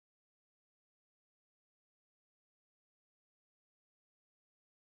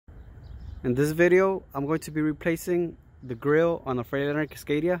In this video, I'm going to be replacing the grill on the Freightliner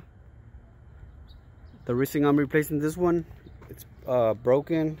Cascadia. The reason I'm replacing this one, it's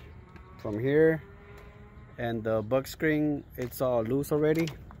broken from here, and the bug screen, it's all loose already.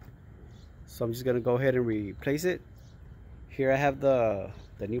 So I'm just gonna go ahead and replace it. Here I have the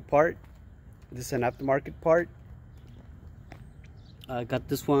new part. This is an aftermarket part. I got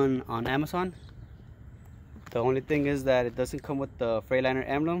this one on Amazon. The only thing is that it doesn't come with the Freightliner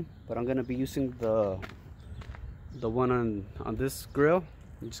emblem, but I'm gonna be using the one on this grill.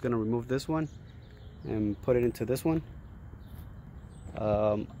 I'm just gonna remove this one and put it into this one.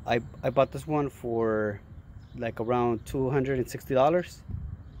 I bought this one for like around $260.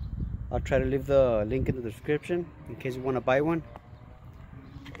 I'll try to leave the link in the description in case you want to buy one.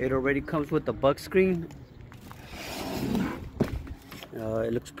 It already comes with the bug screen.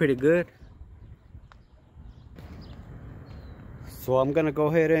 It looks pretty good. So I'm gonna go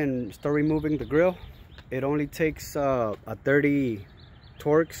ahead and start removing the grill. It only takes a 30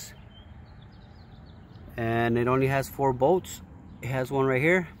 Torx, and it only has 4 bolts. It has one right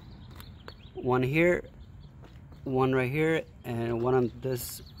here, one here, one right here, and one on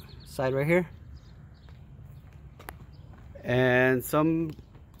this side right here. And some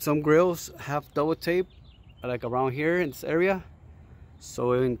grills have double tape like around here in this area,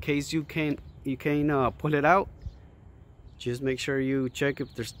 so in case you can pull it out, just make sure you check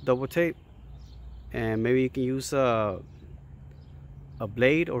if there's double tape, and maybe you can use a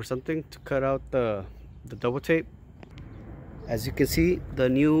blade or something to cut out the double tape. As you can see, the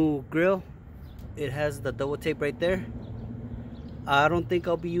new grill, it has the double tape right there. I don't think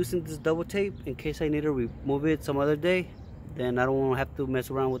I'll be using this double tape. In case I need to remove it some other day, then I don't want to have to mess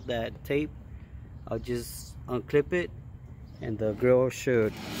around with that tape. I'll just unclip it and the grill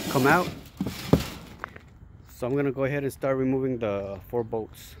should come out. So I'm gonna go ahead and start removing the 4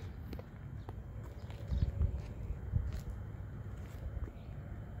 bolts.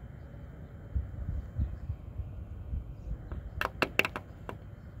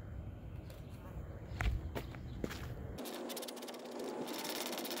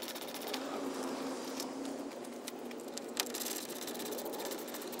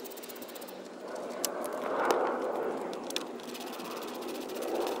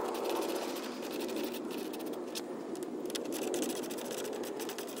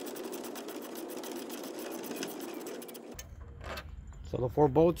 So the 4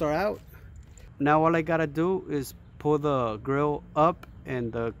 bolts are out. Now all I gotta do is pull the grill up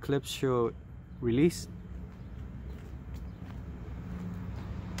and the clips should release.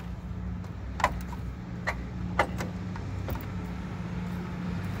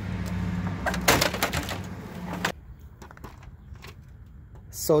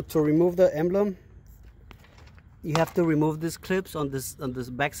 So to remove the emblem, you have to remove these clips on this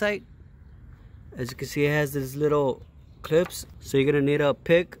back side. As you can see, it has this little clips, so you're gonna need a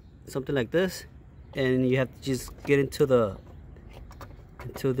pick, something like this, and you have to just get into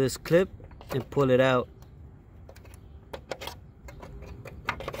this clip and pull it out.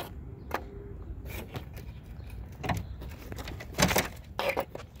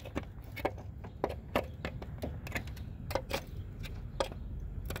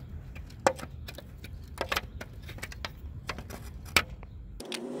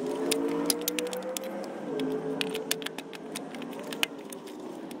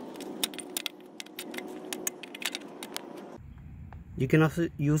 You can also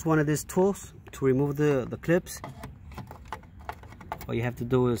use one of these tools to remove the clips. All you have to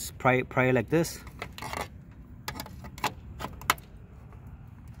do is pry it like this.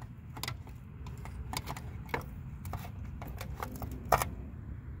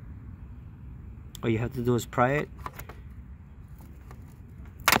 All you have to do is pry it.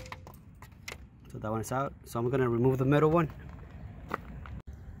 So that one is out. So I'm going to remove the middle one.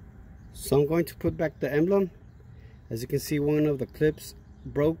 So I'm going to put back the emblem. As you can see, one of the clips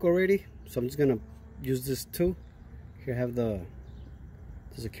broke already, so I'm just gonna use this too. Here I have the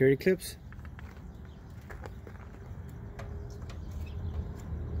security clips.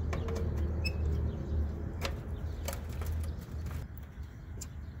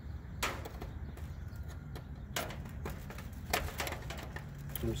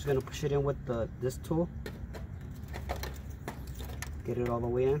 I'm just gonna push it in with this tool, get it all the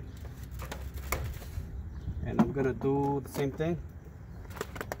way in. And I'm gonna do the same thing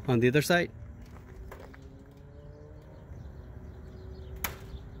on the other side.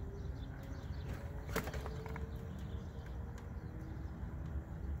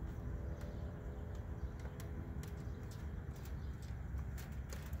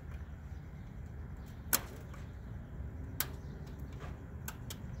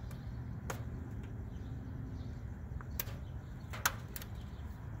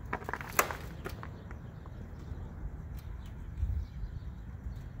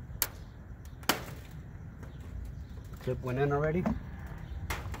 clip went in already,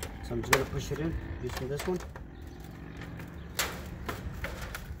 so I'm just gonna push it in using this one.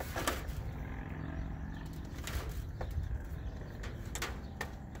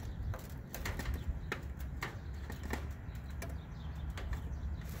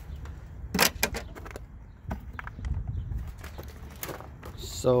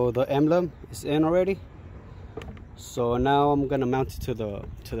 So the emblem is in already. So now I'm gonna mount it to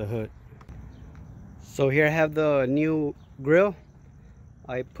the hood. So here I have the new grill.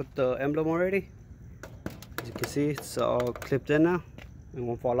 I put the emblem already. As you can see, it's all clipped in now. It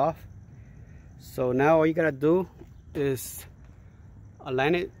won't fall off. So now all you gotta do is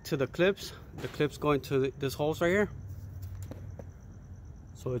align it to the clips. The clips going to this holes right here.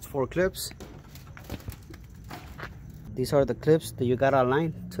 So it's 4 clips. These are the clips that you gotta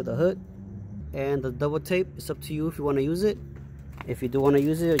align to the hood. And the double tape, it's up to you if you want to use it. If you do want to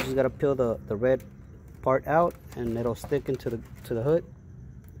use it, you just gotta peel the red part out and it'll stick into the hood.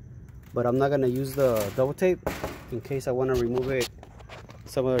 But I'm not gonna use the double tape in case I want to remove it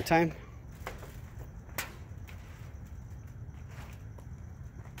some other time.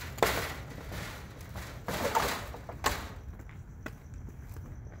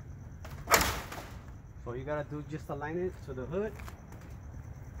 So you gotta do just align it to the hood.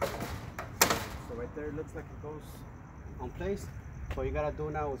 So right there it looks like it goes on place. So all you gotta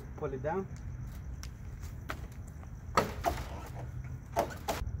do now is pull it down.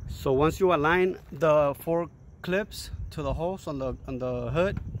 So once you align the 4 clips to the holes on the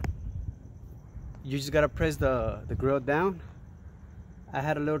hood, you just gotta press the grill down. I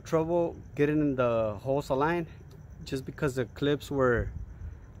had a little trouble getting the holes aligned just because the clips were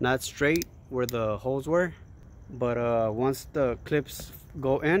not straight where the holes were. But once the clips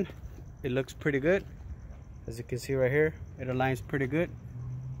go in, it looks pretty good. As you can see right here, it aligns pretty good.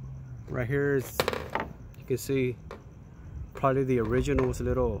 Right here is, you can see probably the original was a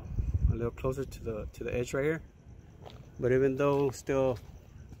little closer to the edge right here. But even though still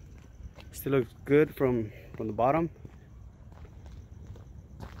looks good from the bottom.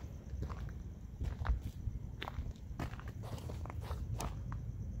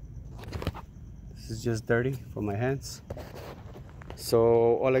 This is just dirty from my hands.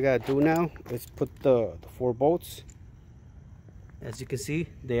 So all I gotta do now is put the 4 bolts. As you can see,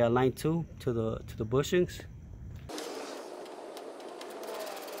 they align to the bushings.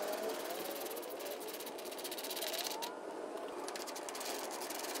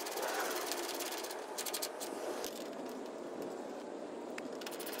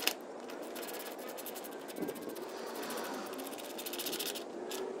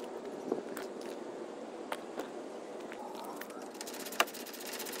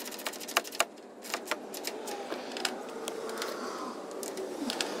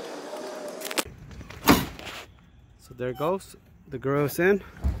 So there it goes, the grill's in.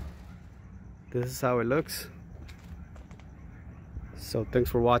 This is how it looks. So thanks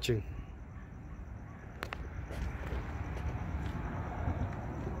for watching.